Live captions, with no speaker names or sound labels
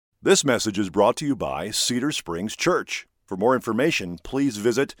This message is brought to you by Cedar Springs Church. For more information, please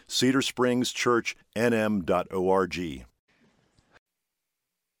visit cedarspringschurchnm.org.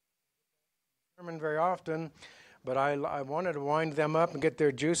 Very often, but I wanted to wind them up and get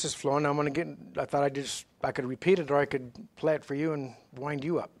their juices flowing. I thought I could repeat it, or I could play it for you and wind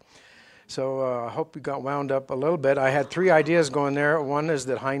you up. So I hope you got wound up a little bit. I had three ideas going there. One is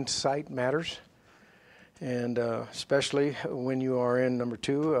that hindsight matters, and especially when you are in number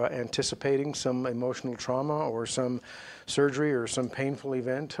two, anticipating some emotional trauma or some surgery or some painful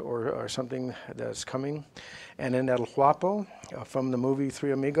event or something that's coming. And then El Guapo from the movie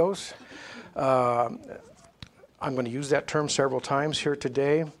Three Amigos. I'm going to use that term several times here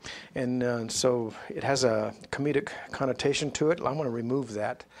today, and so it has a comedic connotation to it. I'm going to remove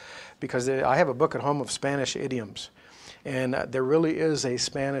that because I have a book at home of Spanish idioms, and there really is a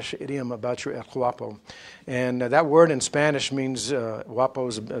Spanish idiom about your El Guapo, and that word in Spanish means guapo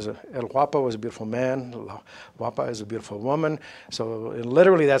El Guapo is a beautiful man, La Guapa is a beautiful woman. So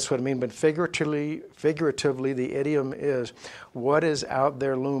literally that's what it means, but figuratively the idiom is what is out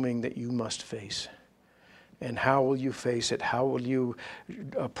there looming that you must face. And how will you face it? How will you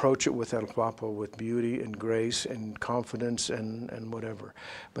approach it with El Guapo, with beauty and grace and confidence and whatever?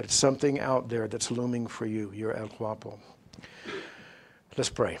 But it's something out there that's looming for you, your El Guapo. Let's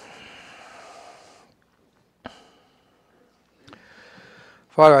pray.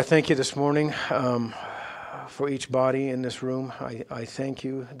 Father, I thank you this morning for each body in this room. I thank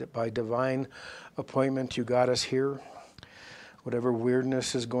you that by divine appointment you got us here. Whatever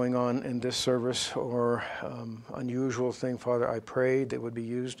weirdness is going on in this service or unusual thing, Father, I pray that would be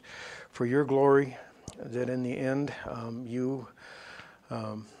used for your glory, that in the end you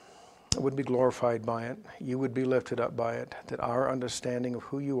would be glorified by it, you would be lifted up by it, that our understanding of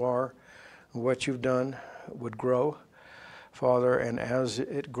who you are and what you've done would grow, Father, and as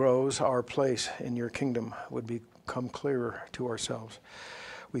it grows, our place in your kingdom would become clearer to ourselves.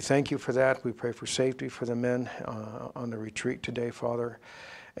 We thank you for that. We pray for safety for the men on the retreat today, Father.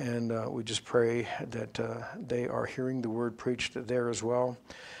 And we just pray that they are hearing the word preached there as well,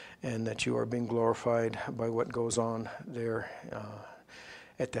 and that you are being glorified by what goes on there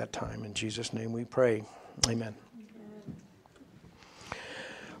at that time. In Jesus' name we pray. Amen.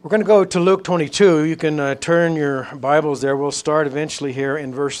 We're going to go to Luke 22. You can turn your Bibles there. We'll start eventually here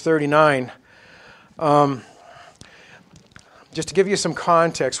in verse 39. Just to give you some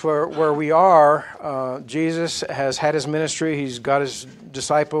context, where we are, Jesus has had his ministry, he's got his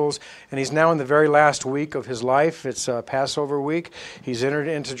disciples, and he's now in the very last week of his life. It's Passover week. He's entered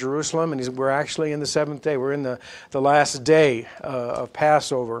into Jerusalem, and we're actually in the seventh day. We're in the last day of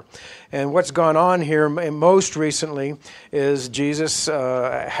Passover. And what's gone on here most recently is Jesus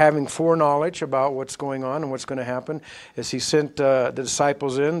having foreknowledge about what's going on and what's going to happen. As he sent the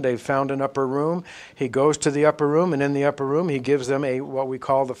disciples in, they found an upper room. He goes to the upper room, and in the upper room he gives them what we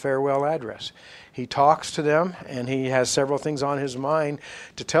call the farewell address. He talks to them, and he has several things on his mind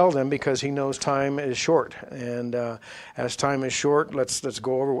to tell them because he knows time is short. And as time is short, let's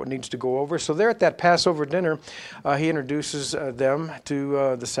go over what needs to go over. So there at that Passover dinner, he introduces them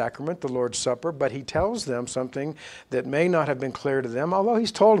to the sacrament, the Lord's Supper, but he tells them something that may not have been clear to them, although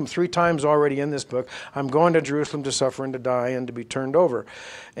he's told them 3 times already in this book, I'm going to Jerusalem to suffer and to die and to be turned over.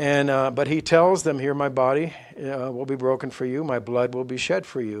 And but he tells them here, my body will be broken for you, my blood will be shed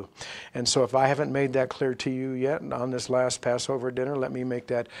for you. And so if I haven't made that clear to you yet on this last Passover dinner, let me make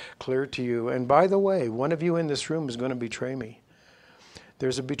that clear to you. And by the way, one of you in this room is going to betray me.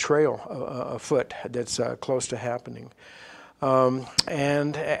 There's a betrayal afoot that's close to happening.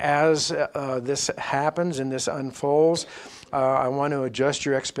 And as this happens and this unfolds, I want to adjust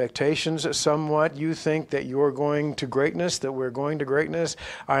your expectations somewhat. You think that you're going to greatness, that we're going to greatness.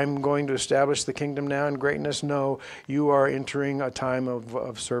 I'm going to establish the kingdom now in greatness. No, you are entering a time of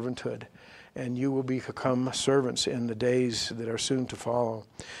servanthood, and you will become servants in the days that are soon to follow.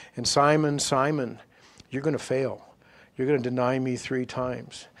 And Simon, Simon, you're going to fail. You're going to deny me 3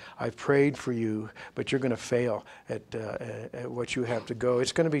 times. I've prayed for you, but you're going to fail at what you have to go.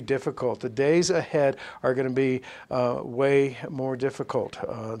 It's going to be difficult. The days ahead are going to be way more difficult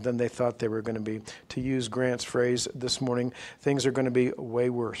than they thought they were going to be. To use Grant's phrase this morning, things are going to be way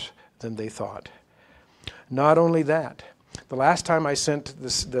worse than they thought. Not only that, the last time I sent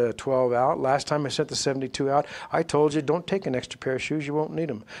the 12 out, last time I sent the 72 out, I told you, don't take an extra pair of shoes, you won't need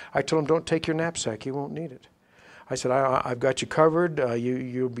them. I told them, don't take your knapsack, you won't need it. I said, I've got you covered,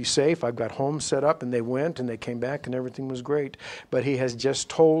 you'll be safe, I've got homes set up, and they went, and they came back, and everything was great. But he has just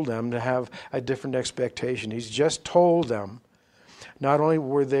told them to have a different expectation. He's just told them Not only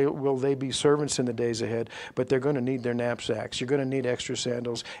will they be servants in the days ahead, but they're going to need their knapsacks. You're going to need extra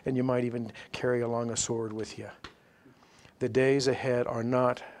sandals, and you might even carry along a sword with you. The days ahead are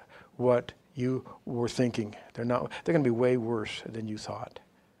not what you were thinking. They're not. They're going to be way worse than you thought.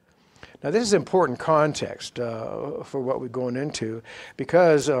 Now, this is important context for what we're going into,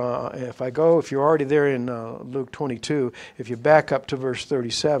 because if you're already there in Luke 22, if you back up to verse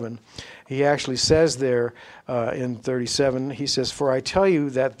 37, he actually says there in 37, he says, "For I tell you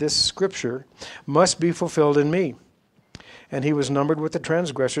that this scripture must be fulfilled in me. And he was numbered with the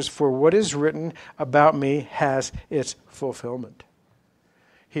transgressors, for what is written about me has its fulfillment."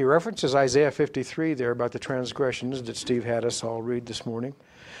 He references Isaiah 53 there about the transgressions that Steve had us all read this morning.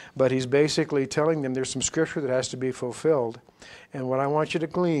 But he's basically telling them there's some scripture that has to be fulfilled. And what I want you to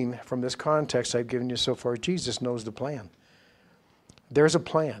glean from this context I've given you so far, Jesus knows the plan. There's a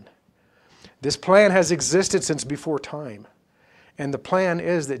plan. This plan has existed since before time. And the plan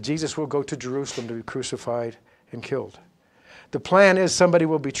is that Jesus will go to Jerusalem to be crucified and killed. The plan is somebody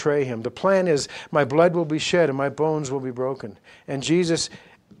will betray him. The plan is my blood will be shed and my bones will be broken. And Jesus,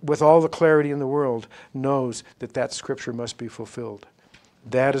 with all the clarity in the world, knows that that scripture must be fulfilled.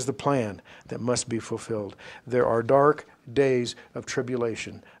 That is the plan that must be fulfilled. There are dark days of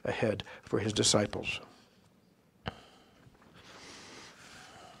tribulation ahead for his disciples.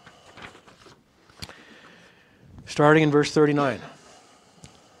 Starting in verse 39.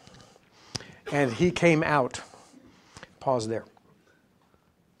 And he came out. Pause there.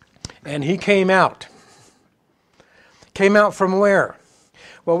 And he came out. Came out from where?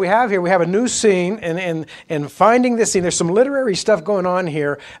 Well, we have a new scene, and finding this scene, there's some literary stuff going on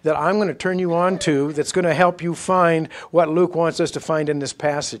here that I'm going to turn you on to that's going to help you find what Luke wants us to find in this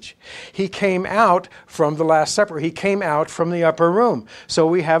passage. He came out from the Last Supper. He came out from the upper room. So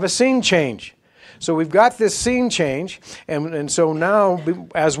we have a scene change. So we've got this scene change, and so now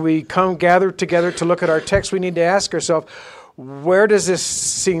as we gather together to look at our text, we need to ask ourselves, where does this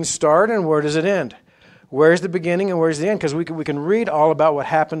scene start and where does it end? Where's the beginning and where's the end? Because we can read all about what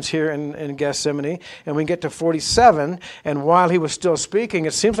happens here in Gethsemane, and we get to 47, and while he was still speaking,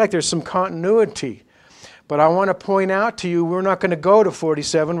 it seems like there's some continuity. But I want to point out to you, we're not going to go to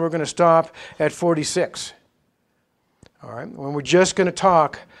 47, we're going to stop at 46. All right? When we're just going to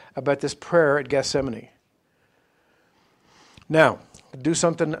talk about this prayer at Gethsemane. Now, do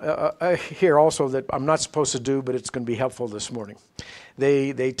something here also that I'm not supposed to do, but it's going to be helpful this morning.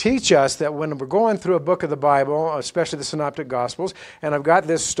 They teach us that when we're going through a book of the Bible, especially the Synoptic Gospels, and I've got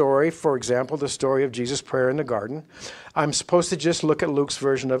this story, for example, the story of Jesus' prayer in the garden, I'm supposed to just look at Luke's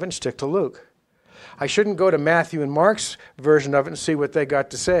version of it and stick to Luke. I shouldn't go to Matthew and Mark's version of it and see what they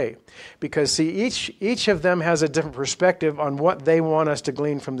got to say. Because, see, each of them has a different perspective on what they want us to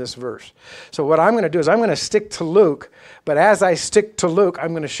glean from this verse. So what I'm going to do is I'm going to stick to Luke, but as I stick to Luke,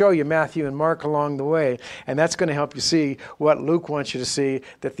 I'm going to show you Matthew and Mark along the way, and that's going to help you see what Luke wants you to see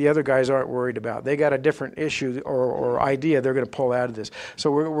that the other guys aren't worried about. They got a different issue or idea they're going to pull out of this.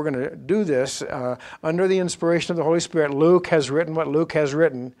 So we're going to do this under the inspiration of the Holy Spirit. Luke has written what Luke has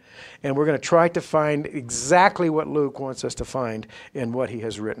written, and we're going to try to find exactly what Luke wants us to find in what he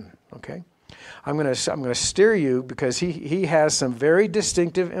has written. Okay, I'm going to steer you because he has some very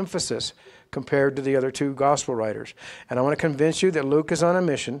distinctive emphasis compared to the other two gospel writers, and I want to convince you that Luke is on a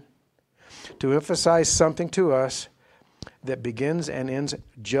mission to emphasize something to us that begins and ends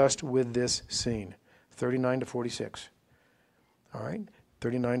just with this scene, 39 to 46. All right,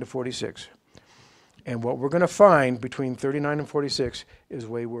 39 to 46. And what we're going to find between 39 and 46 is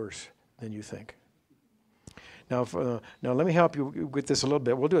way worse than you think. Now, let me help you with this a little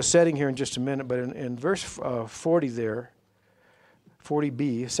bit. We'll do a setting here in just a minute, but in verse 40 there,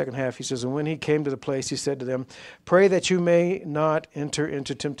 40b, second half, he says, "And when he came to the place, he said to them, 'Pray that you may not enter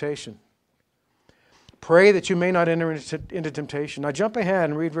into temptation.'" Pray that you may not enter into temptation. Now jump ahead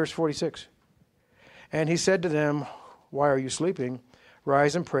and read verse 46. "And he said to them, 'Why are you sleeping?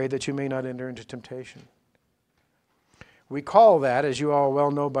 Rise and pray that you may not enter into temptation.'" We call that, as you all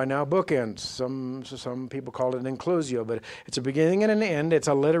well know by now, bookends. Some people call it an inclusio, but it's a beginning and an end. It's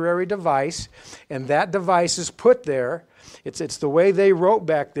a literary device, and that device is put there. It's the way they wrote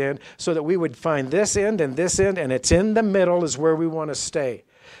back then, so that we would find this end, and it's in the middle is where we want to stay.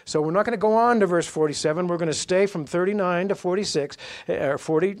 So we're not going to go on to verse 47. We're going to stay from 39 to 46, or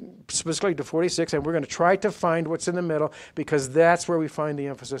 40 specifically to 46, and we're going to try to find what's in the middle, because that's where we find the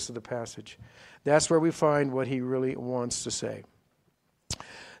emphasis of the passage. That's where we find what he really wants to say.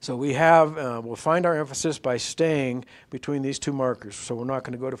 So we'll find our emphasis by staying between these two markers. So we're not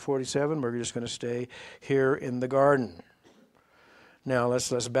going to go to 47. We're just going to stay here in the garden. Now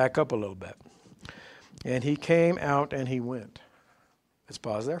let's back up a little bit. "And he came out and he went." Let's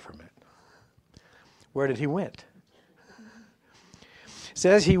pause there for a minute. Where did he went? It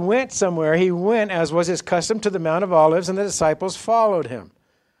says he went somewhere. He went, as was his custom, to the Mount of Olives, and the disciples followed him.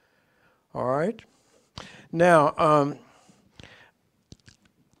 All right? Now,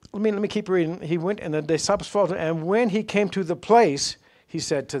 let me keep reading. He went, and the disciples followed him, and when he came to the place, he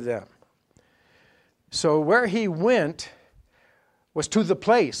said to them. So where he went was to the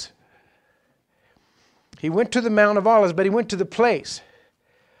place. He went to the Mount of Olives, but he went to the place.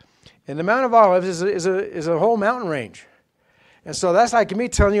 And the Mount of Olives is a whole mountain range. And so that's like me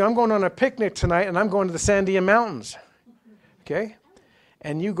telling you, I'm going on a picnic tonight, and I'm going to the Sandia Mountains. Okay?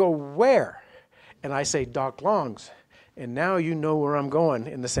 And you go, where? And I say, Doc Long's. And now you know where I'm going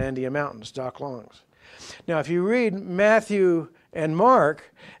in the Sandia Mountains, Doc Long's. Now, if you read Matthew and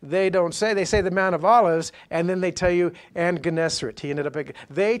Mark, they don't say, they say the Mount of Olives, and then they tell you, and Gennesaret. He ended up at,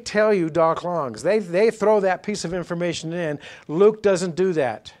 they tell you Doc Long's. They throw that piece of information in. Luke doesn't do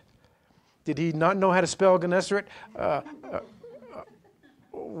that. Did he not know how to spell Gennesaret?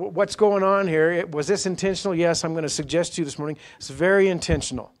 What's going on here? Was this intentional? Yes, I'm going to suggest to you this morning, it's very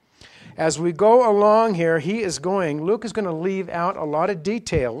intentional. As we go along here, Luke is going to leave out a lot of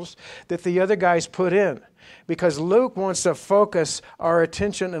details that the other guys put in, because Luke wants to focus our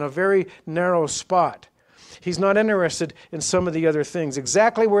attention in a very narrow spot. He's not interested in some of the other things.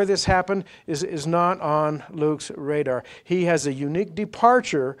 Exactly where this happened is not on Luke's radar. He has a unique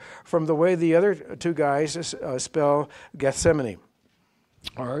departure from the way the other two guys spell Gethsemane,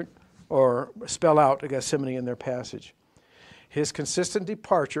 all right, or spell out Gethsemane in their passage. His consistent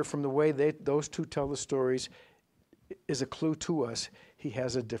departure from the way those two tell the stories is a clue to us. He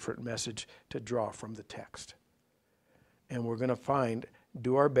has a different message to draw from the text. And we're going to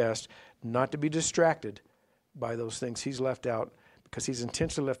do our best not to be distracted by those things he's left out, because he's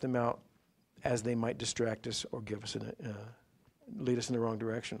intentionally left them out as they might distract us or give us lead us in the wrong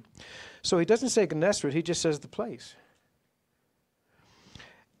direction. So he doesn't say Gennesaret, he just says the place.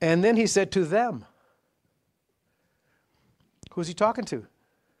 And then he said to them. Who's he talking to?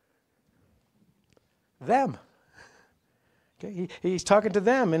 Them. Okay, he's talking to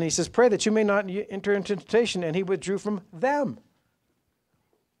them, and he says, pray that you may not enter into temptation, and he withdrew from them.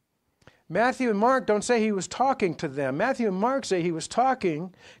 Matthew and Mark don't say he was talking to them. Matthew and Mark say he was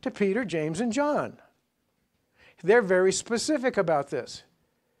talking to Peter, James, and John. They're very specific about this.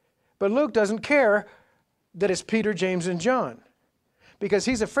 But Luke doesn't care that it's Peter, James, and John, because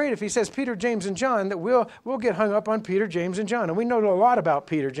he's afraid if he says Peter, James, and John, that we'll get hung up on Peter, James, and John. And we know a lot about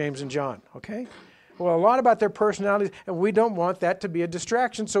Peter, James, and John, okay? Well, a lot about their personalities, and we don't want that to be a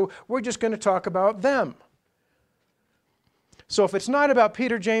distraction, so we're just going to talk about them. So if it's not about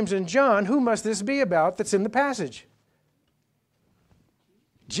Peter, James, and John, who must this be about that's in the passage?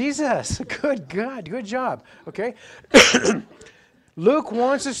 Jesus. Good God. Good job. Okay? Luke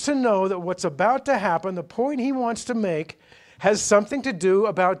wants us to know that what's about to happen, the point he wants to make, has something to do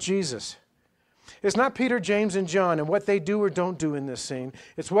about Jesus. It's not Peter, James, and John and what they do or don't do in this scene.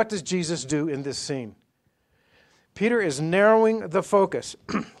 It's what does Jesus do in this scene. Peter is narrowing the focus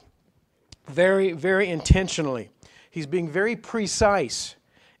very, very intentionally. He's being very precise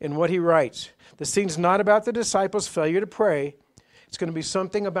in what he writes. The scene's not about the disciples' failure to pray. It's going to be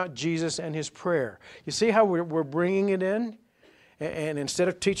something about Jesus and his prayer. You see how we're bringing it in? And instead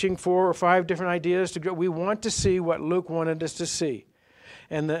of teaching 4 or 5 different ideas, we want to see what Luke wanted us to see.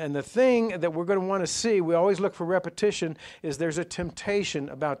 And the thing that we're going to want to see, we always look for repetition, is there's a temptation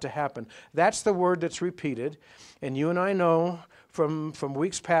about to happen. That's the word that's repeated. And you and I know from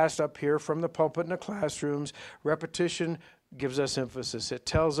weeks past up here, from the pulpit and the classrooms, repetition gives us emphasis. It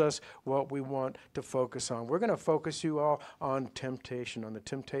tells us what we want to focus on. We're going to focus you all on temptation, on the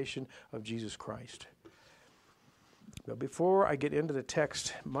temptation of Jesus Christ. But before I get into the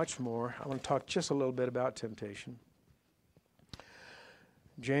text much more, I want to talk just a little bit about temptation.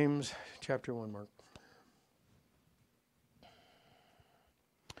 James chapter 1, Mark.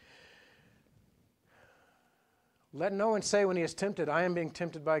 Let no one say when he is tempted, I am being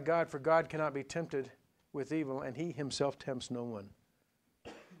tempted by God, for God cannot be tempted with evil, and he himself tempts no one.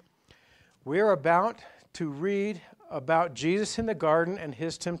 We're about to read about Jesus in the garden and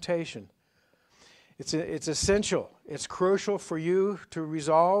his temptation. It's essential. It's crucial for you to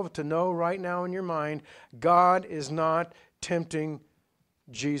resolve, to know right now in your mind, God is not tempting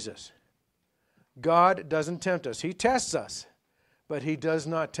Jesus. God doesn't tempt us. He tests us, but he does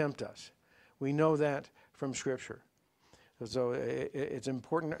not tempt us. We know that from Scripture. So it's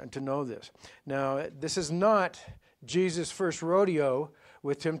important to know this. Now, this is not Jesus' first rodeo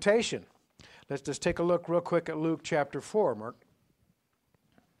with temptation. Let's just take a look real quick at Luke chapter 4, Mark.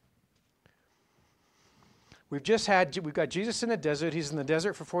 We've got Jesus in the desert. He's in the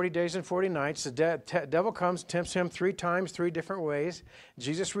desert for 40 days and 40 nights. The devil comes, tempts him 3 times, 3 different ways.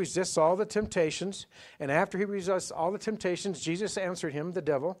 Jesus resists all the temptations. And after he resists all the temptations, Jesus answered him, the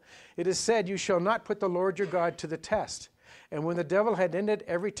devil, "It is said, you shall not put the Lord your God to the test." And when the devil had ended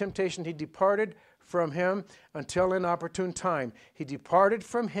every temptation, he departed from him until an opportune time. He departed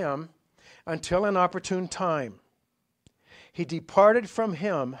from him until an opportune time. He departed from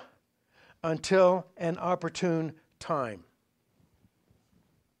him until an opportune time.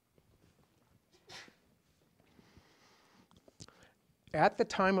 At the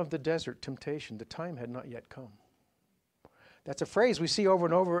time of the desert temptation, the time had not yet come. That's a phrase we see over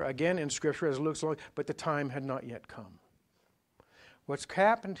and over again in Scripture as Luke's long, but the time had not yet come. What's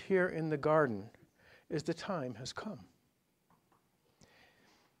happened here in the garden is the time has come.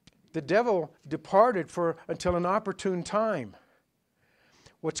 The devil departed until an opportune time.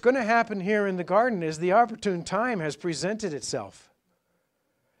 What's going to happen here in the garden is the opportune time has presented itself.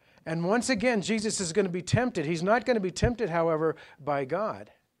 And once again, Jesus is going to be tempted. He's not going to be tempted, however, by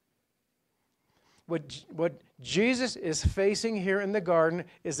God. What Jesus is facing here in the garden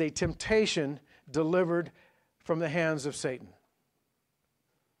is a temptation delivered from the hands of Satan.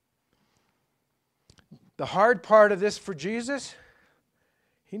 The hard part of this for Jesus,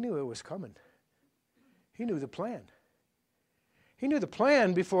 he knew it was coming. He knew the plan. He knew the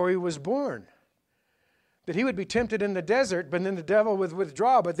plan before he was born. That he would be tempted in the desert, but then the devil would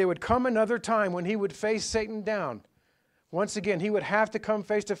withdraw. But there would come another time when he would face Satan down. Once again, he would have to come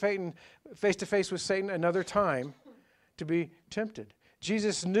face to face with Satan another time to be tempted.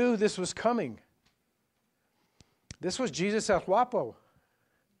 Jesus knew this was coming. This was Jesus El Guapo.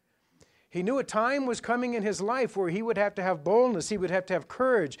 He knew a time was coming in his life where he would have to have boldness. He would have to have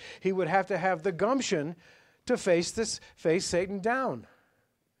courage. He would have to have the gumption to face Satan down.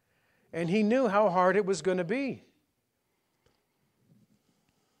 And he knew how hard it was going to be.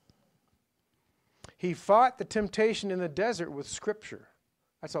 He fought the temptation in the desert with Scripture.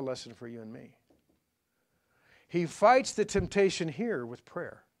 That's a lesson for you and me. He fights the temptation here with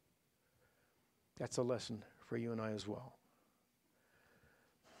prayer. That's a lesson for you and I as well.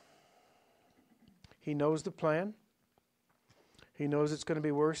 He knows the plan. He knows it's going to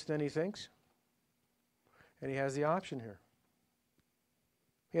be worse than he thinks. And he has the option here.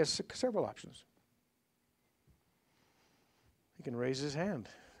 He has several options. He can raise his hand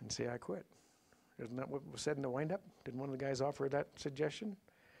and say, "I quit." Isn't that what was said in the wind-up? Didn't one of the guys offer that suggestion?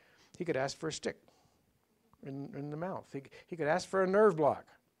 He could ask for a stick in the mouth. He could ask for a nerve block.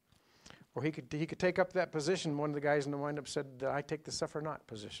 Or he could take up that position. One of the guys in the wind-up said that I take the suffer not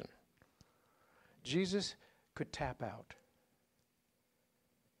position. Jesus could tap out.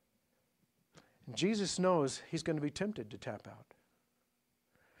 And Jesus knows he's going to be tempted to tap out.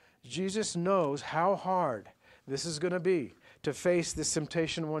 Jesus knows how hard this is going to be to face this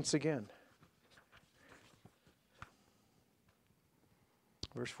temptation once again.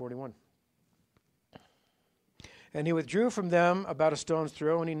 Verse 41. And he withdrew from them about a stone's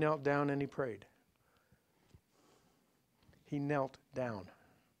throw, and he knelt down and he prayed. He knelt down.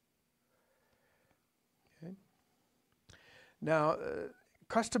 Okay. Now,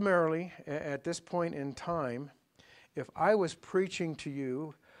 customarily, at this point in time, if I was preaching to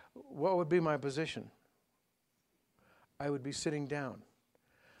you, what would be my position? I would be sitting down.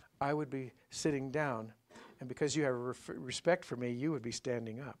 I would be sitting down, and because you have respect for me, you would be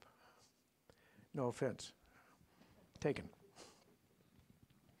standing up. No offense taken.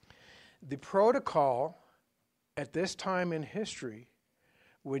 The protocol at this time in history,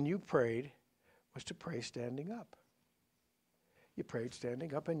 when you prayed, was to pray standing up. You prayed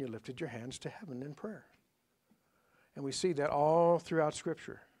standing up and you lifted your hands to heaven in prayer. And we see that all throughout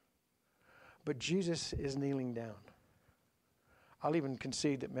Scripture. But Jesus is kneeling down. I'll even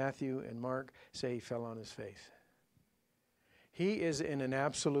concede that Matthew and Mark say he fell on his face. He is in an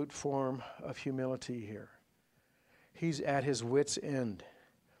absolute form of humility here. He's at his wit's end.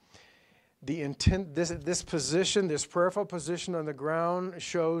 This position, this prayerful position on the ground,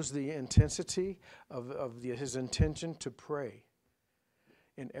 shows the intensity of his intention to pray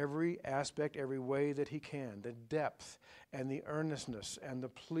in every aspect, every way that he can. The depth and the earnestness and the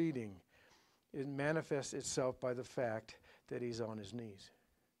pleading, it manifests itself by the fact that he's on his knees.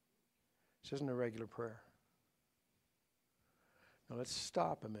 This isn't a regular prayer. Now let's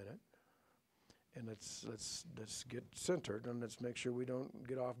stop a minute. And let's get centered, and let's make sure we don't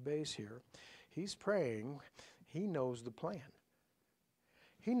get off base here. He's praying. He knows the plan.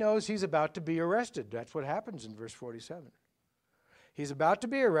 He knows he's about to be arrested. That's what happens in verse 47. He's about to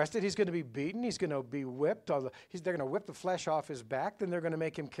be arrested. He's going to be beaten. He's going to be whipped. They're going to whip the flesh off his back. Then they're going to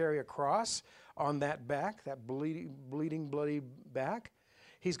make him carry a cross on that back, that bleeding, bloody back.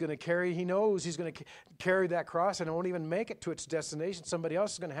 He's going to carry, he knows he's going to carry that cross and it won't even make it to its destination. Somebody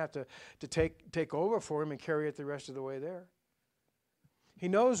else is going to have to take over for him and carry it the rest of the way there. He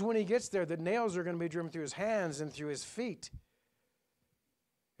knows when he gets there that nails are going to be driven through his hands and through his feet.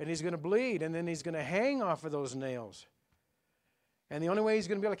 And he's going to bleed, and then he's going to hang off of those nails. And the only way he's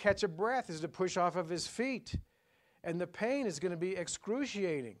going to be able to catch a breath is to push off of his feet. And the pain is going to be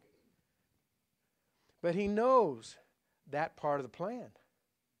excruciating. But he knows that part of the plan.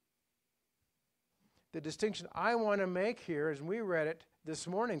 The distinction I want to make here, as we read it this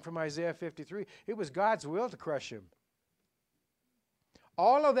morning from Isaiah 53, it was God's will to crush him.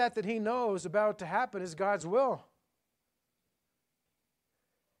 All of that he knows about to happen is God's will.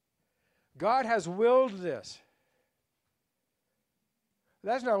 God has willed this.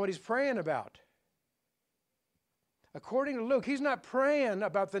 That's not what he's praying about. According to Luke, he's not praying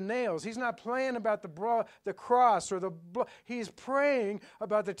about the nails. He's not praying about the cross or the blood. He's praying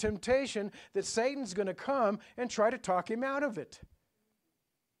about the temptation that Satan's going to come and try to talk him out of it.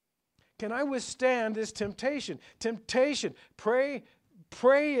 Can I withstand this temptation? Temptation. Pray,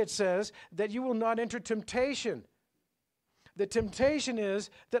 it says, that you will not enter temptation. The temptation is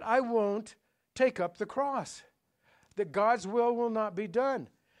that I won't take up the cross. That God's will not be done.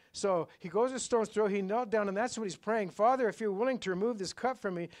 So he goes to stone's throw, he knelt down, and that's what he's praying. Father, if you're willing to remove this cup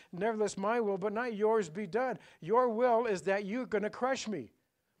from me, nevertheless my will, but not yours, be done. Your will is that you're going to crush me.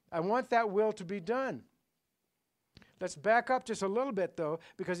 I want that will to be done. Let's back up just a little bit, though,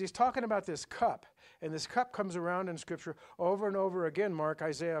 because he's talking about this cup. And this cup comes around in Scripture over and over again. Mark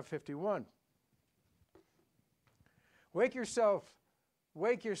Isaiah 51. Wake yourself,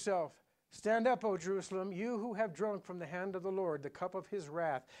 wake yourself. Stand up, O Jerusalem, you who have drunk from the hand of the Lord the cup of his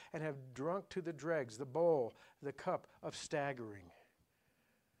wrath, and have drunk to the dregs, the bowl, the cup of staggering.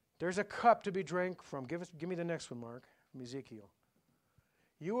 There's a cup to be drank from. Give me the next one, Mark, from Ezekiel.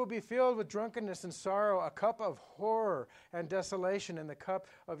 You will be filled with drunkenness and sorrow, a cup of horror and desolation in the cup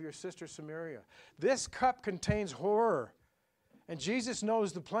of your sister Samaria. This cup contains horror, and Jesus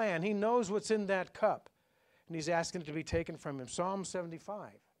knows the plan. He knows what's in that cup, and he's asking it to be taken from him. Psalm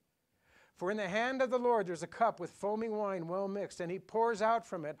 75. For in the hand of the Lord there's a cup with foaming wine well mixed, and he pours out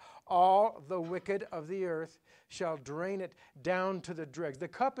from it. All the wicked of the earth shall drain it down to the dregs. The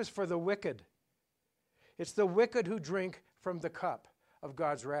cup is for the wicked. It's the wicked who drink from the cup of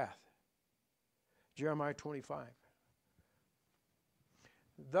God's wrath. Jeremiah 25.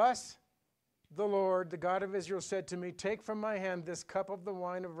 Thus the Lord, the God of Israel, said to me, take from my hand this cup of the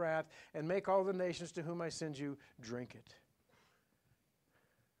wine of wrath, and make all the nations to whom I send you drink it.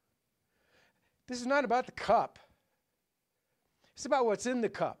 This is not about the cup. It's about what's in the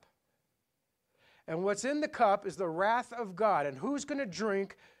cup. And what's in the cup is the wrath of God. And who's going to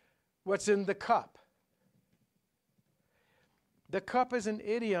drink what's in the cup? The cup is an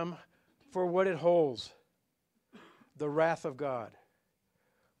idiom for what it holds. The wrath of God.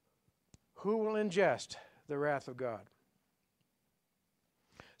 Who will ingest the wrath of God?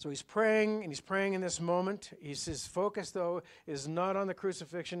 So he's praying, and he's praying in this moment. His focus, though, is not on the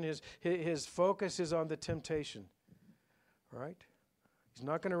crucifixion. His focus is on the temptation. Right? He's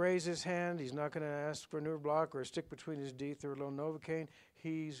not going to raise his hand. He's not going to ask for a nerve block or a stick between his teeth or a little Novocaine.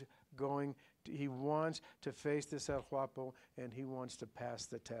 He wants to face this El Guapo, and he wants to pass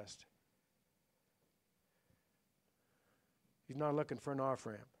the test. He's not looking for an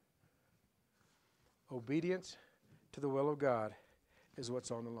off-ramp. Obedience to the will of God is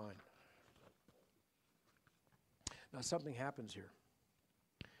what's on the line. Now something happens here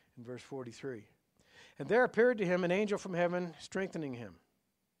in verse 43. And there appeared to him an angel from heaven, strengthening him.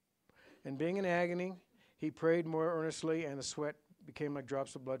 And being in agony, he prayed more earnestly, and the sweat became like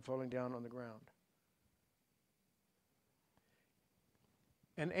drops of blood falling down on the ground.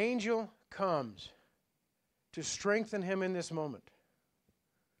 An angel comes to strengthen him in this moment.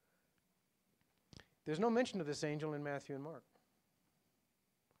 There's no mention of this angel in Matthew and Mark.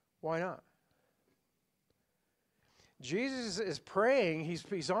 Why not? Jesus is praying.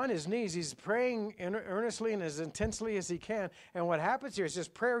 He's on his knees. He's praying earnestly and as intensely as he can. And what happens here is his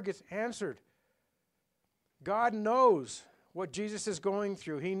prayer gets answered. God knows what Jesus is going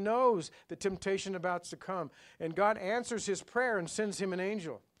through. He knows the temptation about to come. And God answers his prayer and sends him an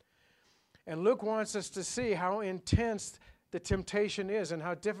angel. And Luke wants us to see how intense the temptation is and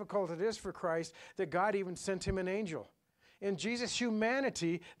how difficult it is for Christ that God even sent him an angel. In Jesus'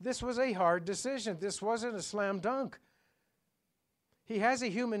 humanity, this was a hard decision. This wasn't a slam dunk. He has a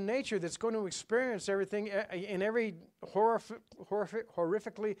human nature that's going to experience everything in every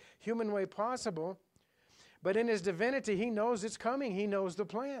horrifically human way possible. But in his divinity, he knows it's coming. He knows the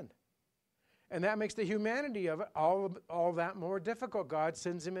plan. And that makes the humanity of it all that more difficult. God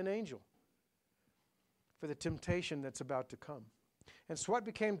sends him an angel for the temptation that's about to come. And sweat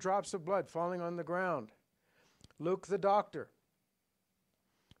became drops of blood falling on the ground. Luke, the doctor,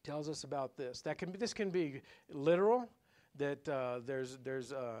 tells us about this. This can be literal, that there's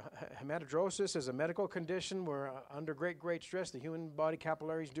hematidrosis as a medical condition where under great stress the human body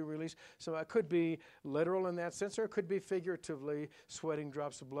capillaries do release. So it could be literal in that sense, or it could be figuratively sweating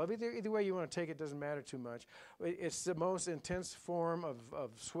drops of blood. Either way you want to take it doesn't matter too much. It's the most intense form of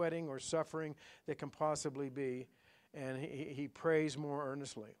sweating or suffering that can possibly be, and he prays more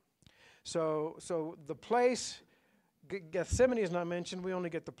earnestly. So the place, Gethsemane is not mentioned, we only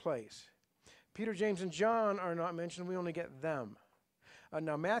get the place. Peter, James, and John are not mentioned. We only get them.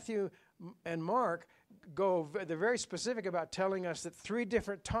 Now, Matthew and Mark they're very specific about telling us that 3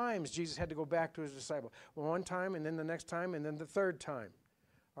 different times Jesus had to go back to his disciple. One time, and then the next time, and then the third time.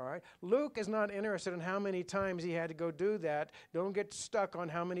 All right? Luke is not interested in how many times he had to go do that. Don't get stuck on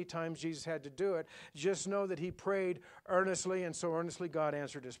how many times Jesus had to do it. Just know that he prayed earnestly, and so earnestly God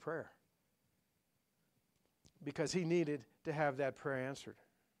answered his prayer. Because he needed to have that prayer answered.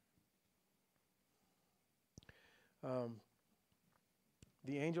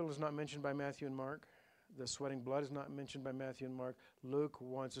 The angel is not mentioned by Matthew and Mark. The sweating blood is not mentioned by Matthew and Mark. Luke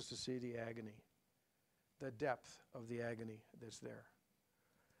wants us to see the agony, the depth of the agony that's there.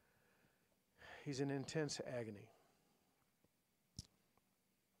 He's in intense agony.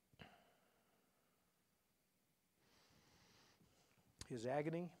 His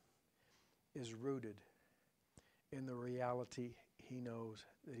agony is rooted in the reality he knows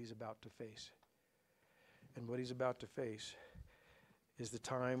that he's about to face. And what he's about to face is the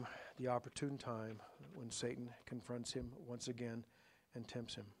opportune time when Satan confronts him once again and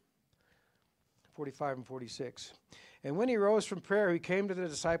tempts him. 45 and 46. And when he rose from prayer, he came to the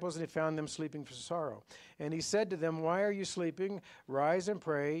disciples and he found them sleeping for sorrow. And he said to them, "Why are you sleeping? Rise and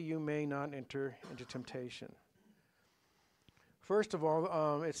pray, you may not enter into temptation." First of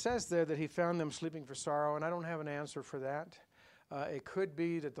all, it says there that he found them sleeping for sorrow, and I don't have an answer for that. It could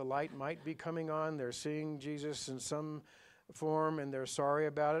be that the light might be coming on. They're seeing Jesus in some form and they're sorry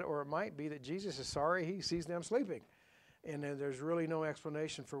about it. Or it might be that Jesus is sorry he sees them sleeping. And there's really no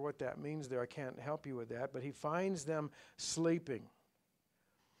explanation for what that means there. I can't help you with that. But he finds them sleeping.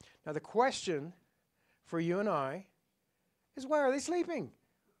 Now the question for you and I is, why are they sleeping?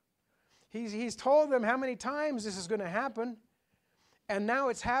 He's told them how many times this is going to happen. And now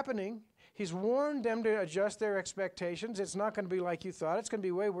it's happening. He's warned them to adjust their expectations. It's not going to be like you thought. It's going to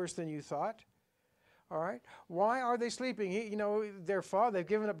be way worse than you thought. All right? Why are they sleeping? They've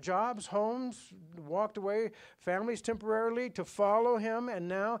given up jobs, homes, walked away, families temporarily to follow him. And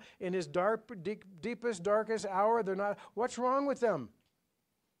now in his deepest, darkest hour, they're not. What's wrong with them?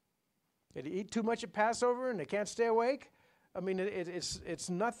 Did he eat too much at Passover and they can't stay awake? I mean, it's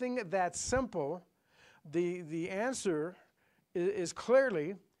nothing that simple. The answer is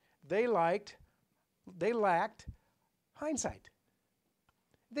clearly they lacked hindsight.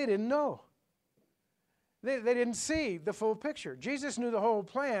 They didn't know. They didn't see the full picture. Jesus knew the whole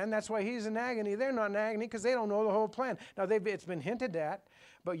plan. That's why he's in agony. They're not in agony because they don't know the whole plan. Now, it's been hinted at,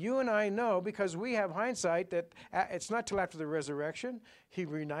 but you and I know because we have hindsight that it's not till after the resurrection. He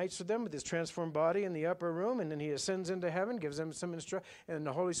reunites with them with his transformed body in the upper room, and then he ascends into heaven, gives them some instruction, and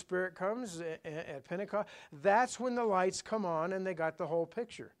the Holy Spirit comes at Pentecost. That's when the lights come on and they got the whole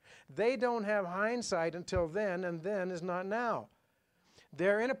picture. They don't have hindsight until then, and then is not now.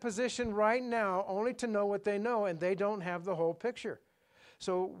 They're in a position right now only to know what they know, and they don't have the whole picture.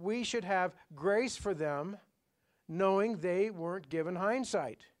 So we should have grace for them, knowing they weren't given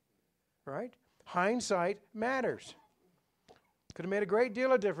hindsight. Right? Hindsight matters. Could have made a great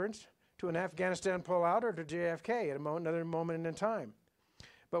deal of difference to an Afghanistan pullout or to JFK at another moment in time.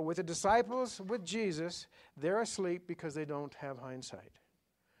 But with the disciples, with Jesus, they're asleep because they don't have hindsight.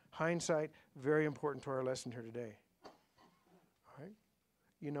 Hindsight, very important to our lesson here today. All right?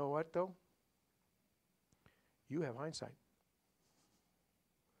 You know what, though? You have hindsight.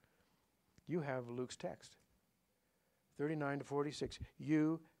 You have Luke's text, 39 to 46.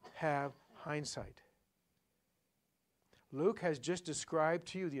 You have hindsight. Luke has just described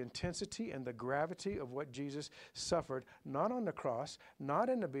to you the intensity and the gravity of what Jesus suffered, not on the cross, not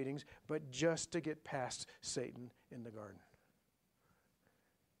in the beatings, but just to get past Satan in the garden.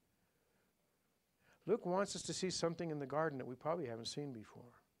 Luke wants us to see something in the garden that we probably haven't seen before.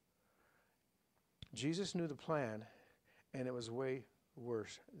 Jesus knew the plan, and it was way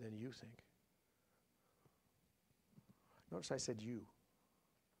worse than you think. Notice I said you.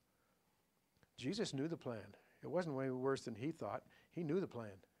 Jesus knew the plan. It wasn't way worse than he thought. He knew the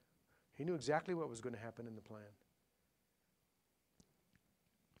plan. He knew exactly what was going to happen in the plan.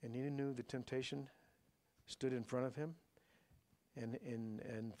 And he knew the temptation stood in front of him.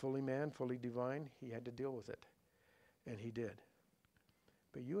 And fully man, fully divine, he had to deal with it. And he did.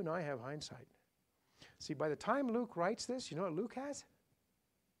 But you and I have hindsight. See, by the time Luke writes this, you know what Luke has?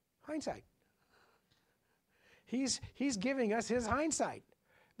 Hindsight. He's giving us his hindsight.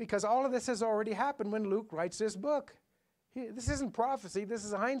 Because all of this has already happened when Luke writes this book. This isn't prophecy, this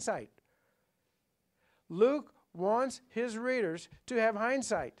is hindsight. Luke wants his readers to have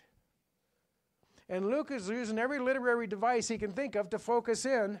hindsight. And Luke is using every literary device he can think of to focus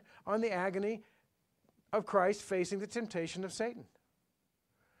in on the agony of Christ facing the temptation of Satan.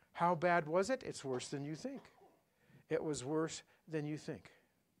 How bad was it? It's worse than you think. It was worse than you think.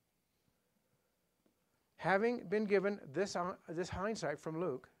 Having been given this hindsight from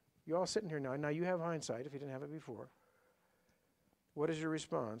Luke, you're all sitting here now. Now you have hindsight if you didn't have it before. What is your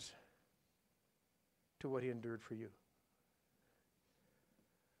response to what he endured for you?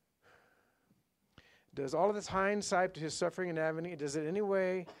 Does all of this hindsight to his suffering and agony, does it in any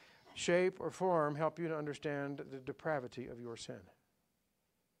way, shape, or form help you to understand the depravity of your sin?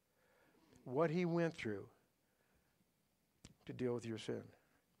 What he went through to deal with your sin.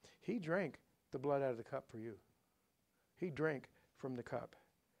 He drank the blood out of the cup for you. He drank from the cup.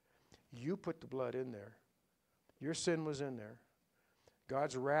 You put the blood in there. Your sin was in there.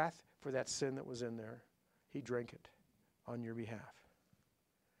 God's wrath for that sin that was in there, he drank it on your behalf.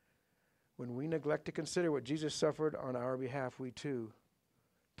 When we neglect to consider what Jesus suffered on our behalf, we too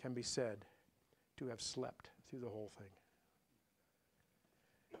can be said to have slept through the whole thing.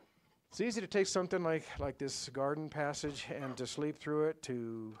 It's easy to take something like this garden passage and to sleep through it,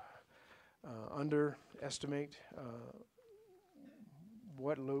 to underestimate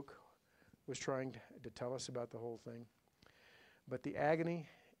what Luke was trying to tell us about the whole thing. But the agony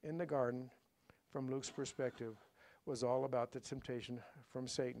in the garden, from Luke's perspective, was all about the temptation from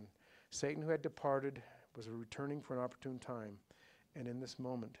Satan. Satan, who had departed, was returning for an opportune time. And in this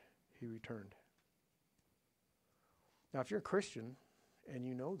moment, he returned. Now, if you're a Christian and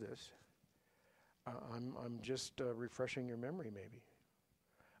you know this, I'm just refreshing your memory maybe.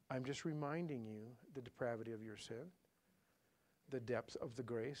 I'm just reminding you the depravity of your sin, the depth of the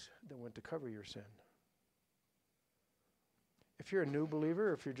grace that went to cover your sin. If you're a new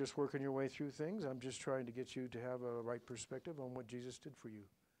believer, if you're just working your way through things, I'm just trying to get you to have a right perspective on what Jesus did for you.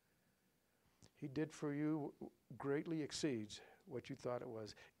 He did for you greatly exceeds what you thought it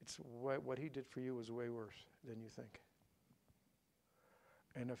was. It's what he did for you was way worse than you think.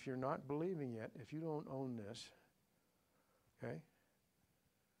 And if you're not believing yet, if you don't own this, okay,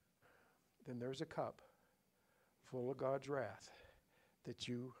 then there's a cup full of God's wrath that's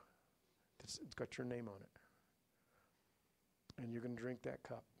it's got your name on it. And you're going to drink that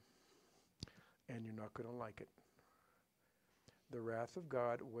cup. And you're not going to like it. The wrath of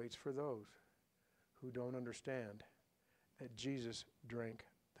God waits for those who don't understand that Jesus drank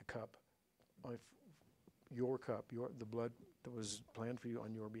the cup, your cup, the blood that was planned for you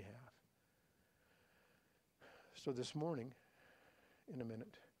on your behalf. So this morning, in a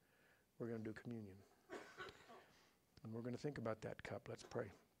minute, we're going to do communion. And we're going to think about that cup. Let's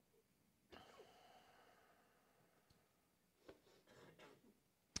pray.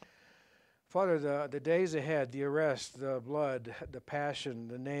 Father, the days ahead, the arrest, the blood, the passion,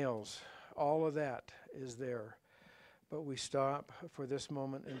 the nails, all of that is there. But we stop for this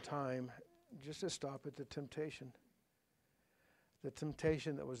moment in time just to stop at the temptation. The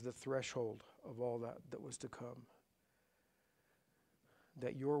temptation that was the threshold of all that was to come.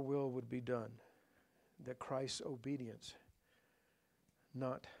 That your will would be done. That Christ's obedience,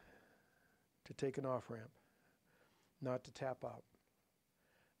 not to take an off-ramp, not to tap out,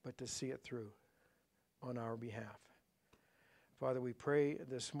 but to see it through on our behalf. Father, we pray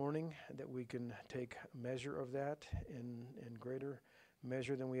this morning that we can take measure of that in greater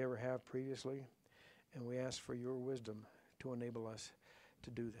measure than we ever have previously. And we ask for your wisdom to enable us to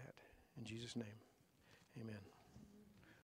do that. In Jesus' name, amen.